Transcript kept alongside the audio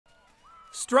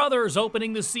Struthers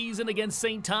opening the season against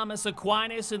St. Thomas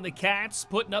Aquinas, and the Cats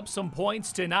putting up some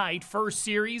points tonight. First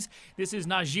series, this is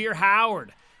Najir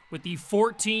Howard with the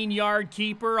 14-yard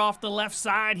keeper off the left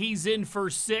side. He's in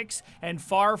for 6 and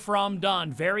far from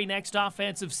done. Very next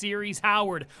offensive series,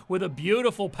 Howard with a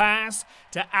beautiful pass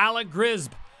to Alec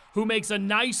Grisb, who makes a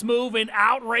nice move and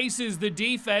outraces the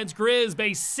defense. Grisb,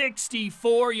 a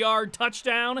 64-yard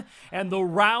touchdown, and the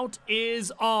route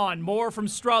is on. More from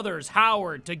Struthers.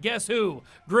 Howard to guess who?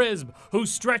 Grisb, who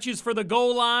stretches for the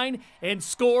goal line and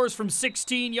scores from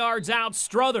 16 yards out.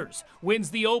 Struthers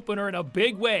wins the opener in a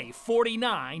big way,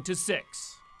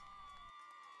 49-6.